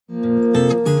Welcome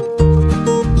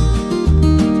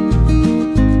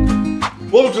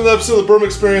to another episode of the Bourbon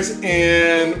Experience,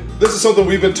 and this is something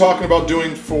we've been talking about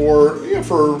doing for a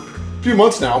few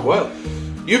months now. Well,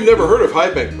 you've never heard of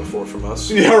High Bank before from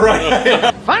us. Yeah,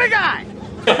 right. Funny guy!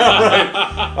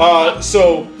 Right.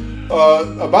 So,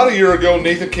 about a year ago,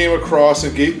 Nathan came across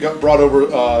and got brought over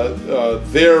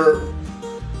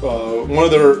one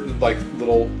of their like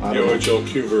little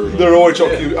OHLQ version. Their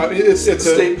OHLQ. Yeah. I mean, it's a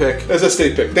state pick. It's a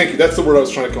state pick. Thank you. That's the word I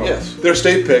was trying to come up with. Yes. Their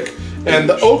state pick. And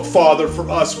the Oakfather for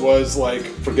us was like,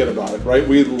 forget about it, right?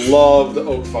 We love the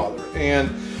Oakfather. And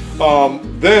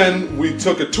then we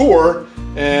took a tour,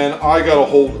 and I got a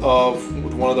hold of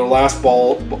one of their last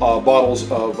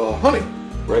bottles of honey.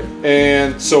 Right.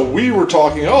 And so we were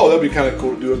talking, oh, that'd be kind of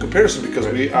cool to do a comparison because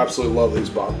we absolutely love these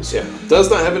bottles. Yeah. It does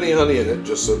not have any honey in it,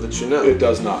 just so that you know. It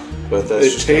does not. But that's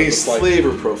it just tastes kind of the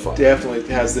flavor profile. Definitely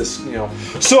has this,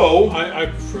 So I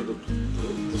prefer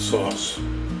the sauce.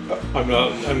 I'm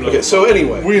not. Okay, so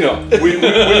anyway. We know. We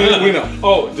know.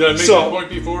 Oh, did I make that point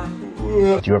before?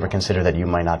 Do you ever consider that you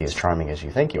might not be as charming as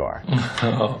you think you are?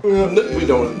 We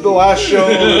don't. The last show,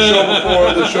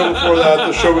 the show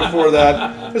before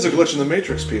that. There's a glitch in the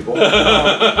Matrix, people.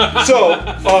 Let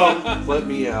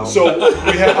me out. So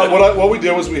we had what we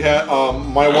did was we had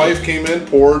my wife came in,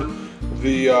 poured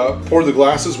the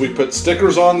glasses. We put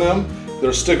stickers on them.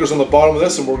 There's stickers on the bottom of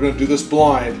this, and we're going to do this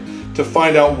blind to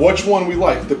find out which one we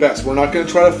like the best. We're not going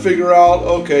to try to figure out,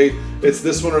 okay, it's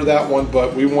this one or that one,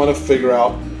 but we want to figure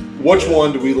out which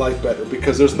one do we like better,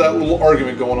 because there's that little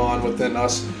argument going on within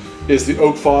us: is the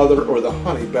Oakfather or the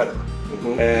honey better?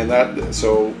 Mm-hmm. And that,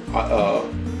 so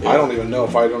I don't even know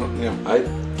if I don't. The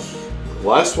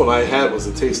last one I had was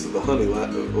a taste of the honey a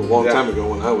long time ago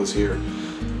when I was here.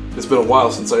 It's been a while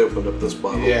since I opened up this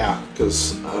bottle. Yeah.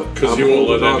 Because you won't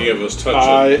let any of us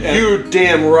touch it. You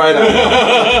damn right I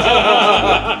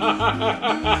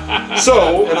will.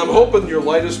 So, and I'm hoping your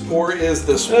lightest pour is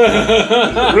this one.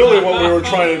 Really what we were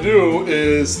trying to do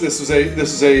is, this is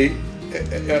a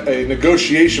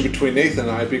negotiation between Nathan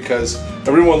and I, because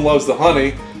everyone loves the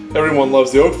honey, everyone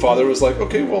loves the Oakfather. It was like,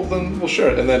 okay, well then we'll share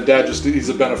it. And then Dad he's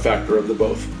a benefactor of the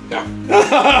both. Yeah.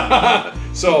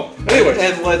 So, anyway.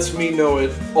 And lets me know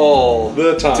it all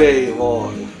the time. Day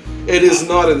long. It is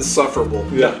not insufferable.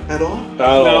 Yeah. At all?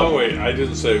 No, wait, I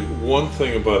didn't say one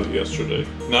thing about it yesterday.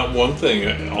 Not one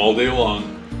thing, all day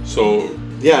long. So...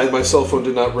 Yeah, my cell phone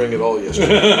did not ring at all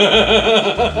yesterday.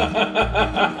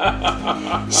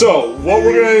 So, what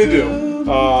we're going to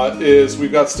do is we've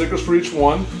got stickers for each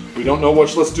one. We don't know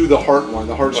which. Let's do the heart one,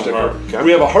 the heart sticker. Okay.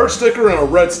 We have a heart sticker and a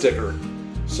red sticker.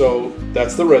 So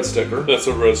that's the red sticker. That's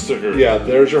a red sticker. Yeah,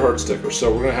 there's your heart sticker.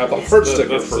 So we're gonna have the heart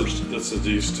sticker first. That's a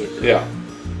D sticker. Yeah.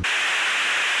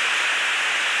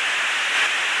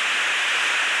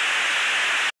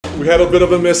 We had a bit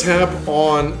of a mishap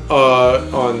on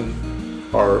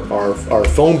our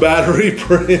phone battery,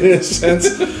 in a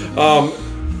sense.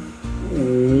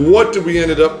 What did we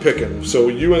ended up picking? So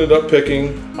you ended up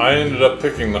picking... I ended up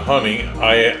picking the honey.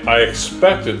 I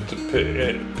expected to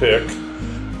pick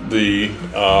the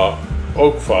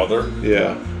Oakfather.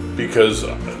 Yeah. Because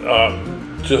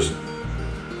just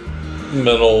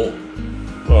mental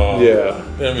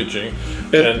imaging.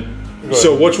 And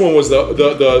so which one was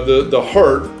the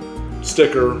heart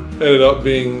sticker ended up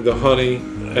being the honey,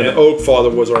 and the Oakfather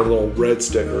was our little red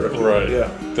sticker. Right. Yeah.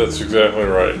 That's exactly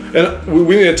right. And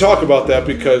we need to talk about that,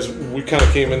 because we kind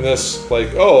of came in this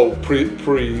like,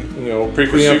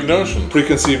 preconceived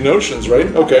notions, right?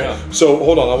 Okay. Yeah. So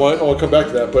hold on, I want to come back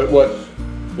to that. But what?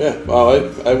 Yeah. Well,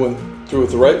 I went through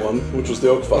with the right one, which was the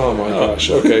Oakfather. Oh my gosh.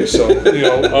 Okay. So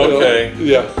okay.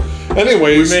 Yeah.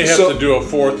 Anyways, we may have to do a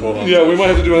fourth one on we might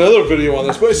have to do another video on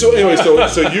this. But so anyway, so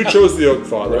you chose the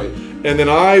Oakfather, right? And then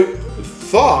I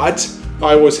thought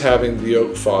I was having the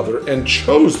Oakfather and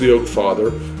chose the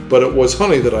Oakfather, but it was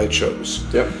honey that I chose.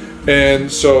 Yep.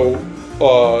 And so,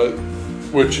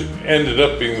 which ended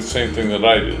up being the same thing that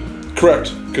I did.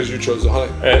 Correct, because you chose the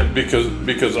honey. And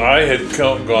because I had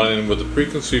gone in with a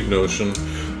preconceived notion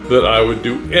that I would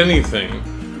do anything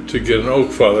to get an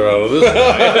Oakfather out of this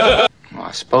guy. Well,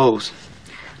 I suppose.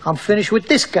 I'm finished with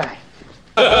this guy.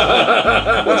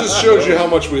 Well, it just shows you how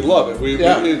much we love it. It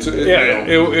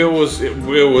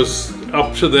was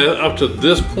up to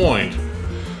this point.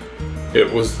 It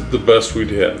was the best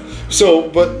we'd had. So,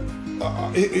 but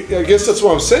I guess that's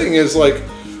what I'm saying is, like,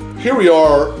 here we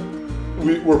are.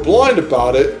 We're blind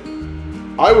about it.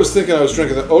 I was thinking I was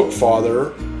drinking the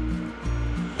Oakfather,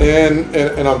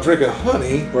 and I'm drinking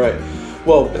honey. Right.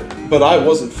 Well, but I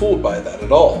wasn't fooled by that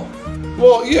at all.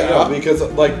 Well, yeah. Because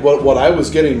like what I was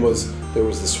getting was, there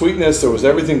was the sweetness, there was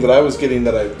everything that I was getting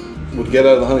that I would get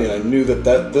out of the honey, and I knew that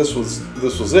this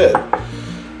was it.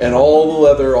 And all the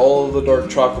leather, all of the dark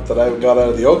chocolate that I got out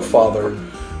of the Oakfather,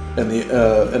 and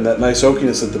that nice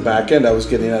oakiness at the back end, I was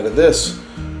getting out of this.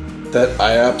 That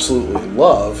I absolutely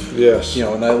love. Yes. You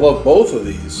know, and I love both of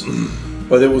these.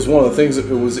 But it was one of the things that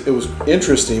it was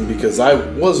interesting because I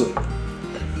wasn't.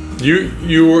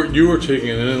 You were taking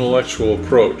an intellectual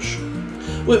approach.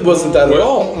 Well, it wasn't that at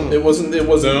all. It wasn't. It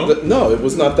wasn't. No, it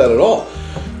was not that at all.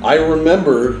 I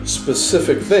remember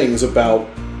specific things about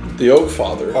the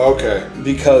Oakfather. Okay.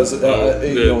 Because you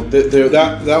know,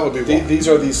 that would be these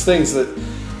are these things that,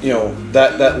 you know,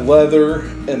 that leather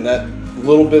and that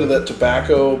little bit of that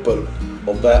tobacco, but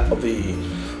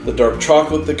the dark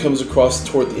chocolate that comes across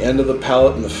toward the end of the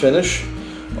palate and the finish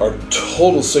are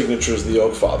total signatures of the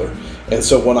Oakfather. And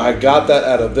so when I got that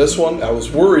out of this one, I was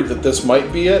worried that this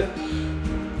might be it,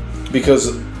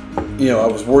 because, you know, I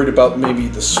was worried about maybe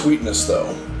the sweetness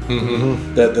though.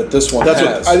 Mm-hmm. That this one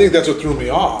has. I think that's what threw me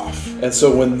off. And so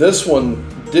when this one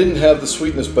didn't have the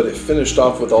sweetness, but it finished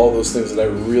off with all those things that I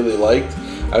really liked,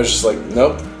 I was just like,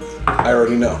 nope, I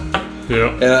already know.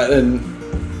 Yeah. And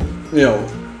you know,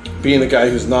 being a guy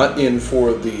who's not in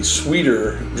for the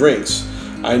sweeter drinks,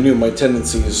 I knew my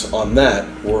tendencies on that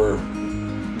were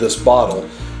this bottle,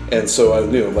 and so I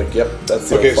knew, like, yep, that's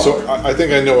the okay. Oakfather. So I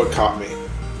think I know what caught me.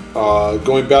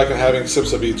 Going back and having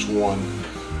sips of each one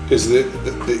is the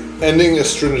ending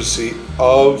astringency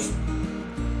of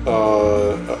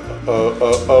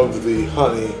the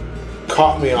honey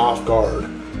caught me off guard,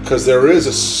 because there is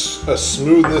a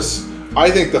smoothness. I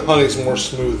think the honey's more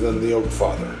smooth than the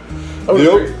Oakfather.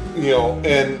 You know,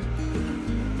 and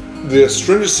the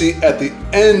astringency at the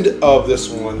end of this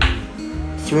one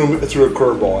threw a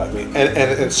curveball at me,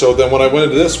 and so then when I went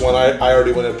into this one, I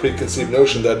already went in a preconceived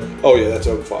notion that, oh yeah, that's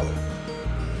Oakfather,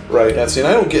 right? Yeah, see, and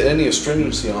I don't get any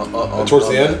astringency on towards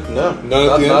on the end. That. No, none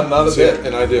at the end. Not a bit,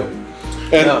 and I do.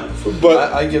 And yeah,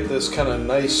 but I get this kind of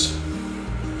nice,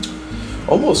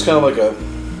 almost kind of like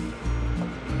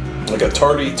a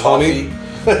tarty toffee.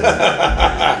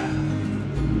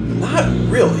 Not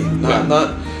really, not,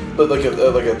 but like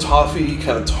a toffee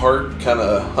kind of tart, kind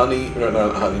of honey, or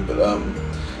not honey, but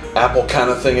apple kind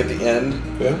of thing at the end.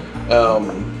 Yeah.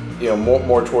 You know,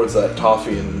 more towards that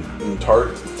toffee and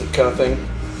tart kind of thing.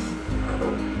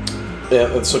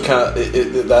 And so kind of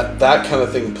that kind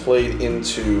of thing played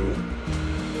into,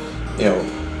 you know,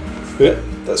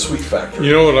 that sweet factor.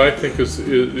 You know what I think is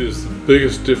the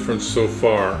biggest difference so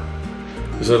far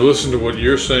is I listened to what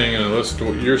you're saying and I listened to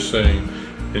what you're saying,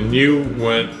 and you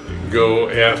go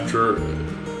after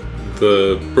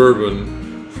the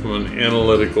bourbon from an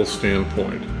analytical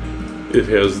standpoint. It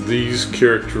has these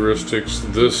characteristics,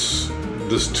 this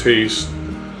taste,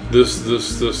 this,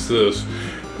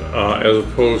 as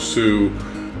opposed to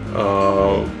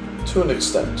an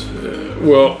extent.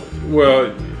 Well,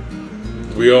 we're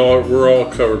all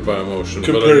covered by emotion.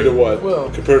 Compared to what? Well,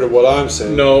 compared to what I'm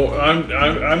saying. No, I'm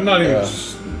not even.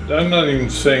 I'm not even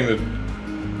saying that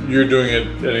you're doing it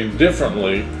any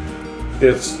differently.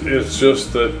 It's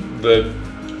just that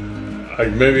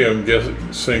maybe I'm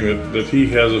saying that he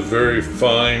has a very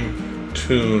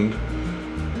fine-tuned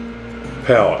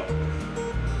palate.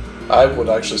 I would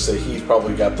actually say he's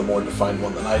probably got the more defined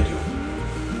one than I do.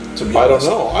 To be I honest.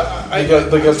 don't know.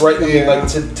 Because right, I mean, like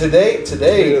today.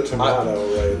 Tomato,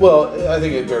 right? Well, I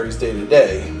think it varies day to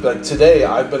day. But today,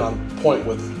 I've been on point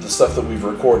with the stuff that we've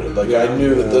recorded. Like I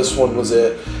knew that this one was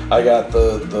it. I got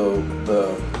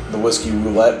the whiskey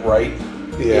roulette right.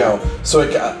 Yeah. You know, so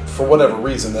it got, for whatever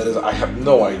reason that is, I have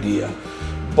no idea.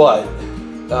 But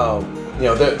you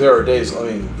know, there are days. I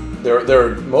mean, there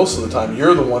are most of the time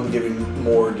you're the one giving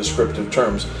more descriptive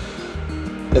terms.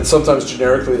 And sometimes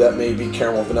generically that may be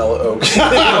caramel vanilla oak.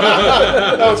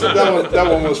 that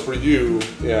one was for you,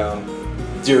 yeah.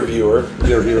 Dear viewer.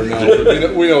 No.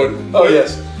 We know it. Oh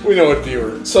yes. We know it,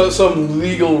 viewer. So some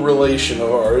legal relation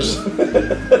of ours. No.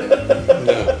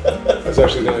 I was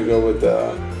actually going to go with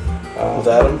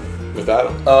Adam? With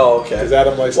Adam. Oh, okay. Because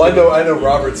Adam likes. Well, I know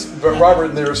Robert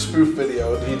in their spoof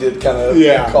video, he did kind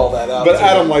of call that out. But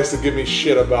Adam likes to give me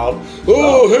shit about,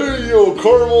 hey, you know,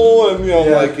 caramel, and you know,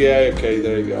 I'm like, yeah, okay,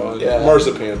 there you go. Yeah.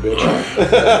 Marzipan, bitch.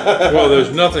 Well,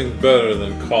 there's nothing better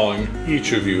than calling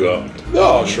each of you out.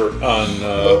 Oh, sure. On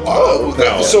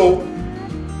palate. So,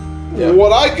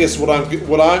 what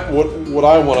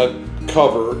I want to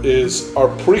cover is our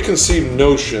preconceived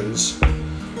notions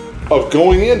of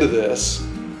going into this.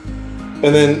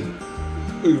 And then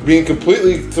being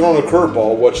completely thrown a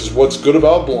curveball, which is what's good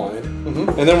about blind. Mm-hmm.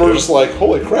 And then we're just like,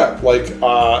 holy crap. Like,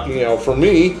 you know, for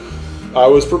me, I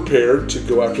was prepared to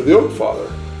go after the Oakfather.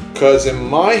 Because in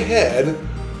my head,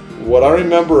 what I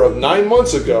remember of 9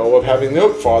 months ago of having the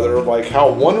Oakfather, like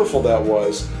how wonderful that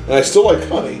was, and I still like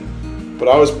honey, but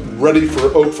I was ready for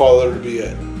Oakfather to be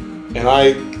it, and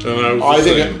I think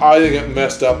it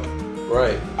messed up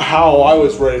Right. how I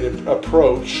was ready to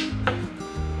approach.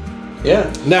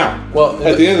 Yeah. Now, well,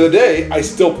 at the end of the day, I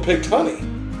still picked honey,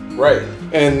 right,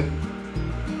 and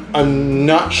I'm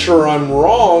not sure I'm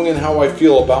wrong in how I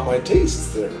feel about my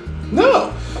tastes there.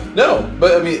 No,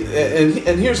 but I mean,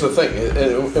 and here's the thing,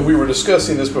 and we were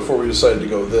discussing this before we decided to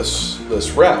go this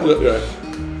route. Yeah.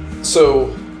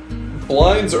 So,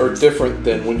 blinds are different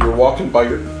than when you're walking by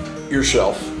your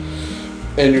shelf,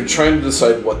 and you're trying to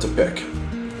decide what to pick,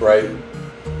 right?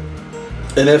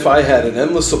 And if I had an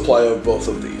endless supply of both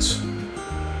of these,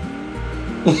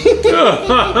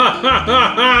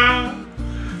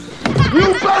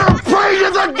 You better pray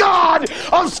to the god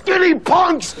of skinny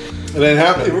punks! It ain't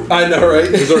happening. I know,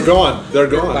 right? They're gone. They're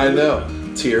gone. I know,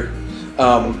 tear.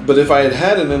 But if I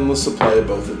had an endless supply of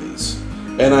both of these,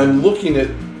 and I'm looking at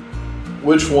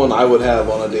which one I would have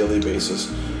on a daily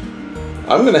basis,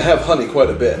 I'm going to have honey quite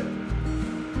a bit,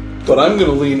 but I'm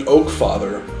going to lean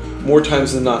Oakfather more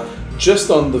times than not, just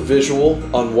on the visual,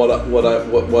 on what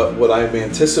I'm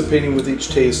anticipating with each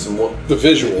taste and what The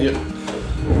visual. Yeah.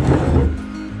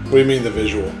 What do you mean the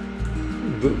visual?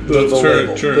 The label,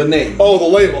 the name. Oh, the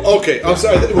label. Okay, I'm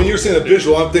sorry. When you're saying the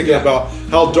visual, I'm thinking about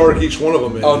how dark each one of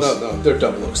them is. Oh no, they're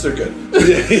double oaks. They're good.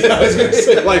 Yeah, I was gonna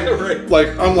say like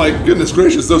I'm like, goodness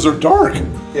gracious, those are dark.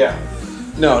 Yeah.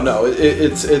 No,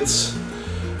 it's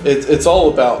all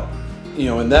about,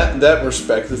 in that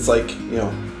respect. It's like,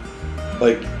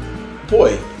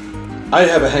 boy, I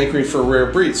have a hankering for a rare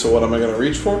breed. So what am I going to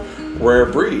reach for? Rare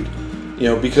breed.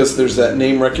 Because there's that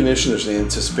name recognition, there's the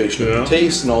anticipation of the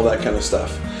taste and all that kind of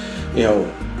stuff.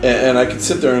 And I can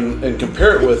sit there and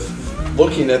compare it with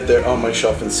looking at on my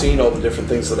shelf and seeing all the different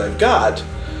things that I've got.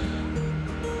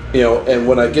 And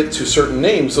when I get to certain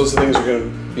names, those things are going to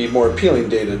be more appealing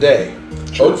day to day.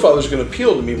 Sure. Oakfather's going to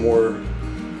appeal to me more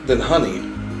than honey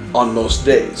on most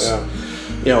days.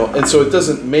 Yeah. And so it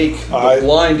doesn't make the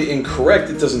blind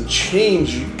incorrect. It doesn't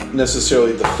change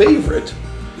necessarily the favorite.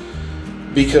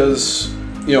 Because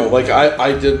like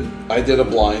I did a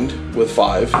blind with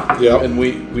 5, and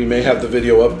we may have the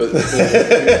video up, but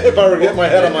if I were getting my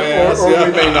head on my ass, or we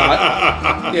may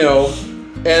not,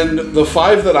 and the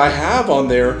 5 that I have on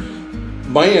there,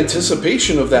 my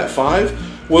anticipation of that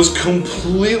 5 was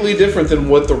completely different than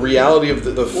what the reality of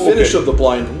the finish of the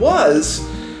blind was,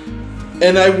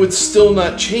 and I would still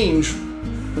not change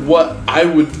what I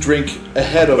would drink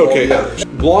ahead of all the others.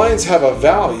 Blinds have a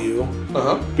value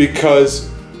because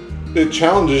it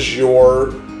challenges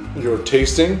your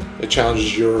tasting, it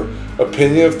challenges your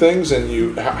opinion of things, and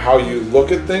how you look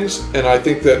at things. And I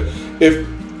think that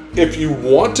if you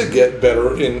want to get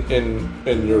better in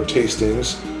your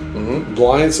tastings,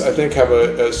 blinds I think have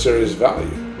a serious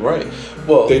value. Right.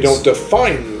 Well, they don't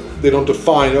define you. They don't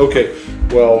define. Okay,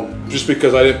 well, just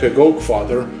because I didn't pick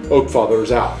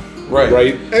Oakfather's out.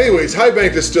 Right. Anyways, High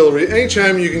Bank Distillery.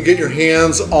 Anytime you can get your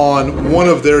hands on one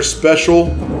of their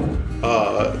special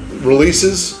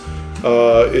releases,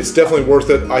 it's definitely worth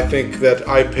it. I think that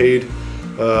I paid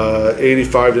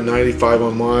 85 to 95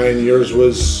 on mine. Yours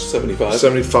was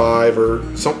 75 or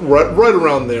something right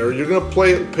around there. You're gonna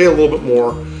pay a little bit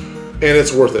more, and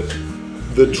it's worth it.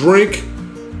 The drink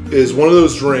is one of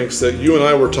those drinks that you and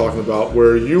I were talking about,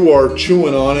 where you are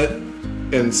chewing on it.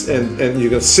 And you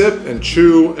can sip and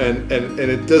chew, and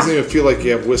it doesn't even feel like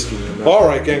you have whiskey in your mouth. All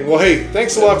right, gang. Well, hey,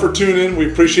 thanks a lot for tuning in. We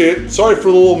appreciate it. Sorry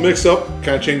for the little mix-up.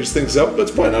 Kind of changes things up, but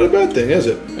it's probably not a bad thing, is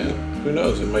it? Yeah. Who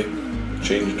knows? It might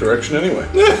change direction anyway.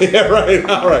 Yeah, right.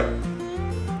 All right.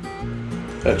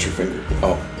 That's your finger.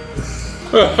 Oh.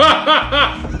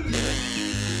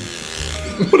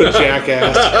 What a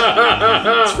jackass.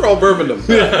 It's for all bourbondom.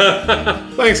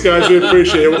 Thanks, guys. We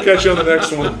appreciate it. We'll catch you on the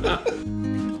next one.